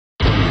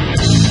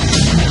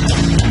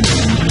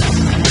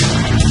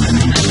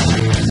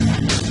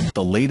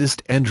the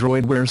latest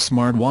Android Wear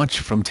smartwatch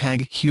from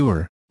Tag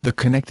Heuer, the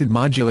Connected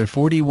Modular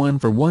 41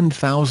 for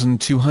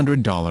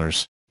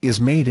 $1,200,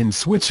 is made in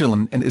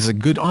Switzerland and is a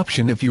good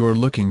option if you are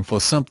looking for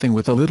something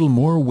with a little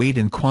more weight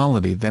and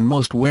quality than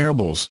most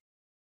wearables.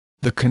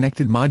 The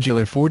Connected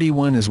Modular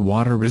 41 is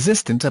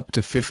water-resistant up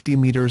to 50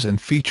 meters and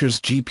features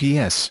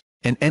GPS,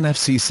 an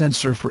NFC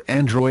sensor for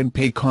Android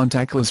Pay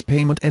contactless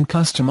payment and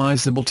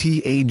customizable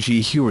Tag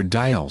Heuer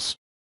dials.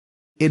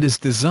 It is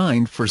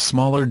designed for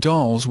smaller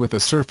dolls with a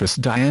surface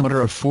diameter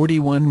of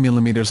 41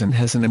 mm and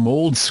has an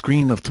AMOLED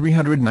screen of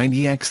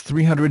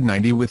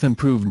 390x390 with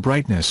improved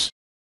brightness.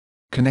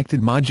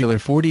 Connected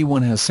Modular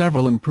 41 has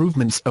several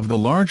improvements of the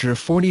larger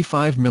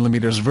 45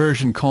 mm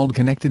version called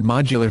Connected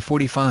Modular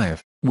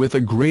 45, with a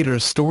greater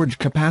storage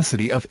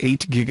capacity of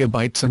 8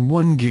 GB and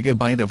 1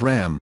 GB of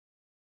RAM.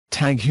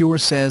 Tag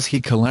Heuer says he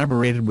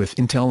collaborated with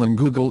Intel and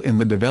Google in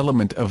the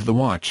development of the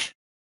watch.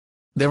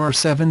 There are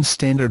 7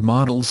 standard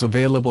models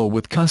available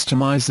with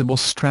customizable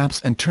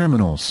straps and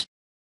terminals.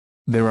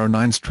 There are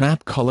 9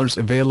 strap colors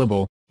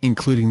available,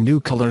 including new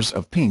colors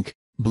of pink,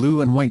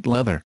 blue and white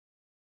leather.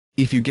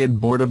 If you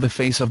get bored of the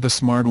face of the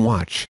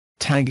smartwatch,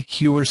 Tag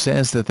Heuer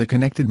says that the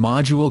connected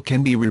module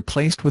can be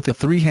replaced with a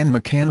 3-hand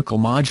mechanical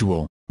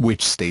module,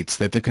 which states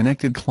that the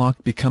connected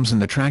clock becomes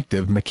an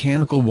attractive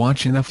mechanical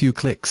watch in a few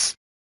clicks.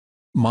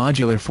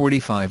 Modular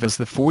 45 as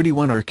the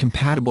 41 are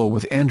compatible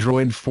with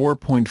Android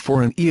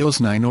 4.4 and iOS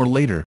 9 or later,